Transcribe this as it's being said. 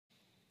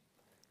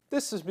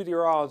This is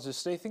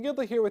meteorologist Nathan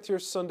Gidley here with your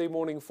Sunday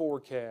morning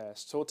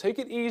forecast. So take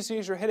it easy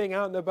as you're heading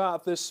out and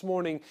about this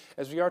morning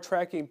as we are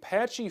tracking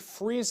patchy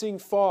freezing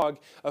fog.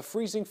 A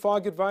freezing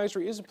fog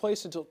advisory is in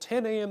place until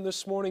 10 a.m.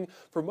 this morning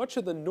for much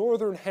of the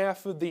northern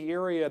half of the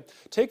area.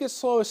 Take it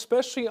slow,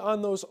 especially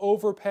on those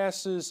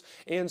overpasses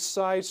and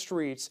side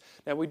streets.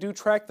 Now we do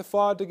track the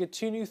fog to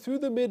continue through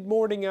the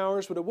mid-morning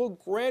hours, but it will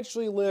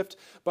gradually lift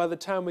by the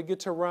time we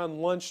get to around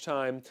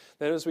lunchtime.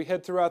 Then as we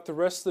head throughout the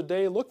rest of the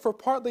day, look for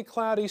partly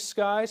cloudy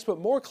skies, but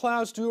more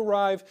clouds do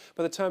arrive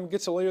by the time it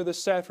gets to later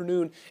this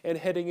afternoon and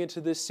heading into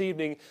this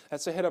evening.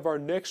 That's ahead of our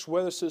next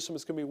weather system.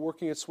 It's going to be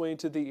working its way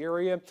into the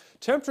area.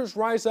 Temperatures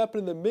rise up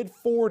in the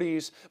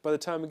mid-40s by the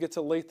time we get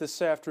to late this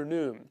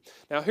afternoon.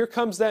 Now here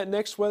comes that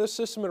next weather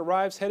system. It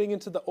arrives heading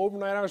into the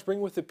overnight hours,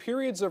 bringing with it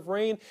periods of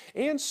rain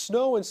and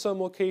snow in some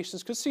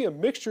locations. Could see a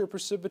mixture of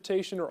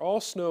precipitation or all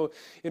snow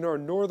in our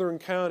northern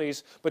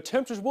counties, but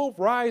temperatures will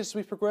rise as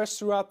we progress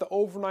throughout the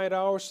overnight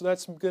hours, so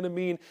that's going to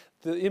mean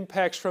the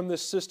impacts from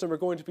this system are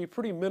going to be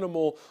pretty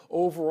minimal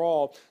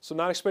overall, so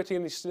not expecting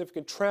any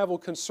significant travel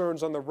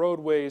concerns on the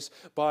roadways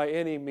by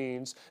any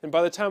means. And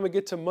by the time we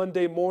get to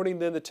Monday morning,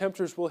 then the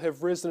temperatures will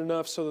have risen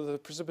enough so that the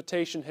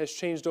precipitation has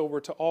changed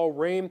over to all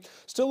rain.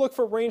 Still look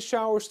for rain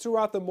showers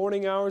throughout the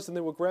morning hours, and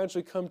they will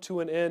gradually come to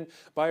an end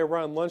by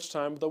around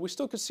lunchtime, though we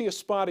still could see a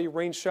spotty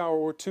rain shower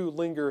or two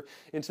linger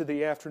into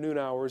the afternoon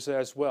hours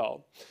as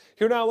well.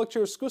 Here now, look at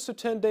your exclusive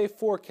 10-day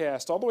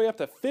forecast, all the way up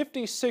to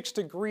 56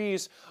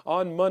 degrees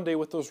on Monday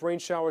with those rain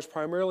showers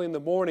primarily in the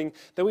morning.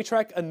 Then we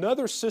track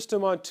another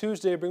system on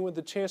Tuesday, bringing with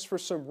the chance for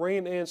some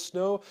rain and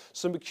snow.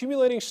 Some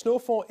accumulating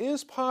snowfall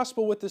is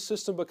possible with this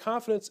system, but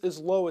confidence is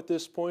low at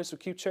this point, so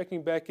keep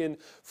checking back in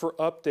for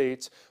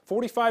updates.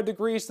 45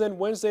 degrees then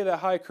Wednesday. That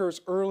high occurs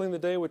early in the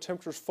day with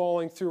temperatures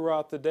falling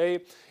throughout the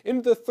day.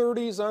 Into the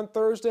 30s on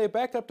Thursday,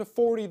 back up to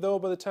 40 though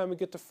by the time we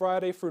get to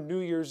Friday for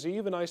New Year's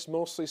Eve. A nice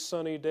mostly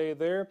sunny day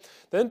there.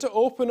 Then to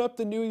open up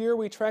the new year,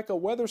 we track a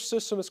weather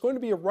system that's going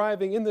to be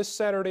arriving in this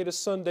Saturday to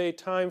Sunday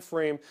time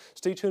frame.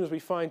 Stay tuned as we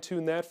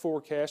fine-tune that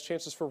forecast.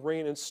 Chances for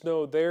rain and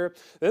snow there.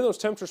 Then those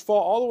temperatures fall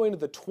all the way into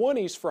the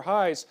 20s for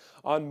highs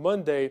on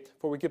Monday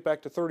before we get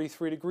back to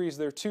 33 degrees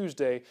there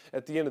Tuesday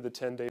at the end of the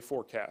 10-day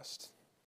forecast.